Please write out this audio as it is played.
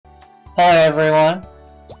Hello everyone,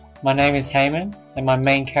 my name is Heyman and my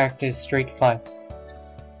main character is Street Fights.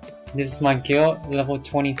 This is my guild, level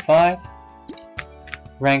 25,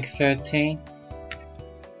 rank 13,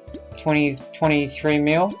 23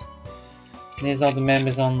 mil, and here's all the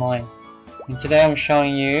members online. And today I'm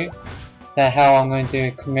showing you how I'm going to do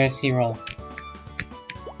a commercy run.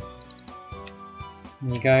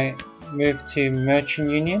 And you go move to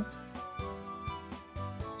Merchant Union.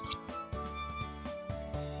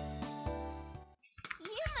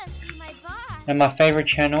 And my favorite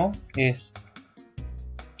channel is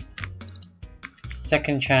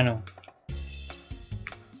second channel.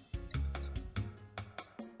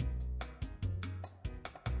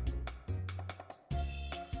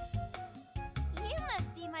 You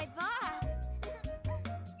must be my boss.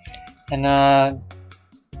 And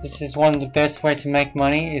this is one of the best way to make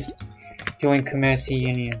money is doing commercy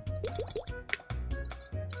union.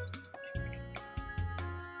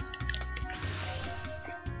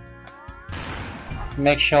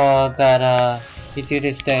 Make sure that you do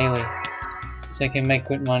this daily so you can make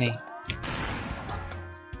good money.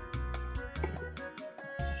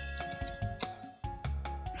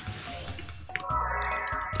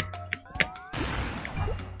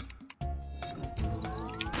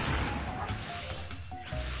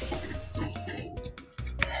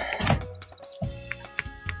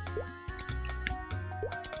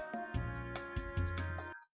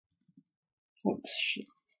 Oops, shit.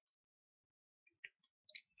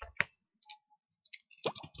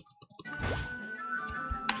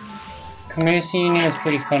 Community union is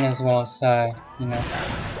pretty fun as well, so you know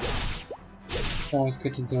it's always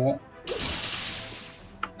good to do it.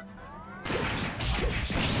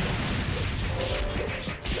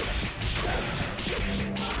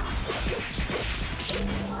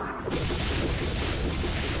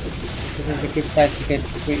 This is a good place to get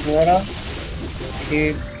sweet water,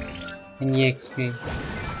 cubes, and EXP.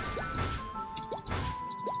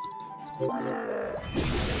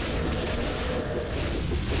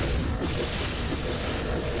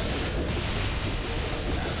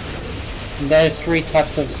 There's three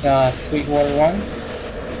types of sweet water runs.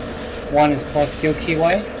 One is called Silky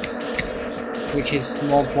Way, which is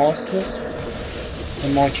more bosses, so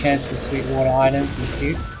more chance for sweet water items and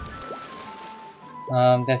cubes.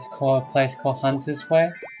 There's a place called Hunter's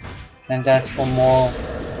Way, and that's for more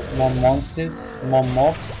monsters, more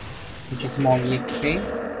mobs, which is more EXP.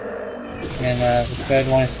 And the third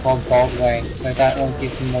one is called Gold Way, so that one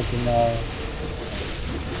gives you more denarios.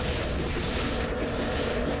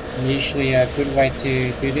 Usually a good way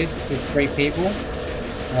to do this with 3 people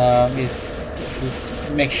is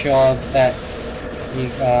to make sure that you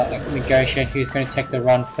negotiate who's going to take the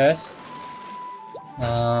run first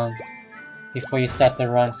before you start the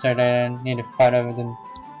run, so they don't need to fight over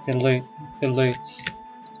the loots.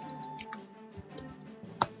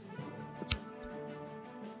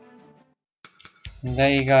 And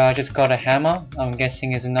there you go, I just got a hammer. I'm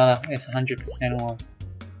guessing it's 100% one.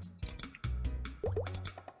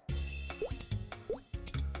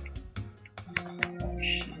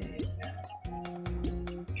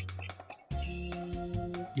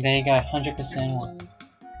 There you go, 100% one.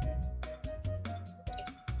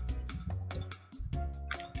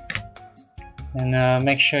 And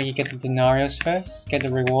make sure you get the denarios first, get the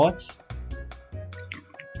rewards.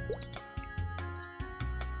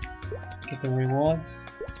 Get the rewards.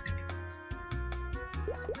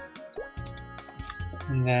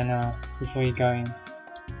 And then before you go in.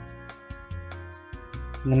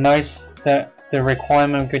 The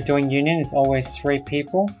requirement for doing union is always 3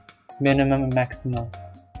 people, minimum and maximum.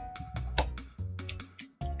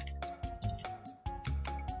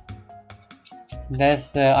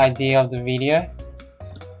 That's the idea of the video.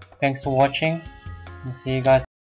 Thanks for watching, and see you guys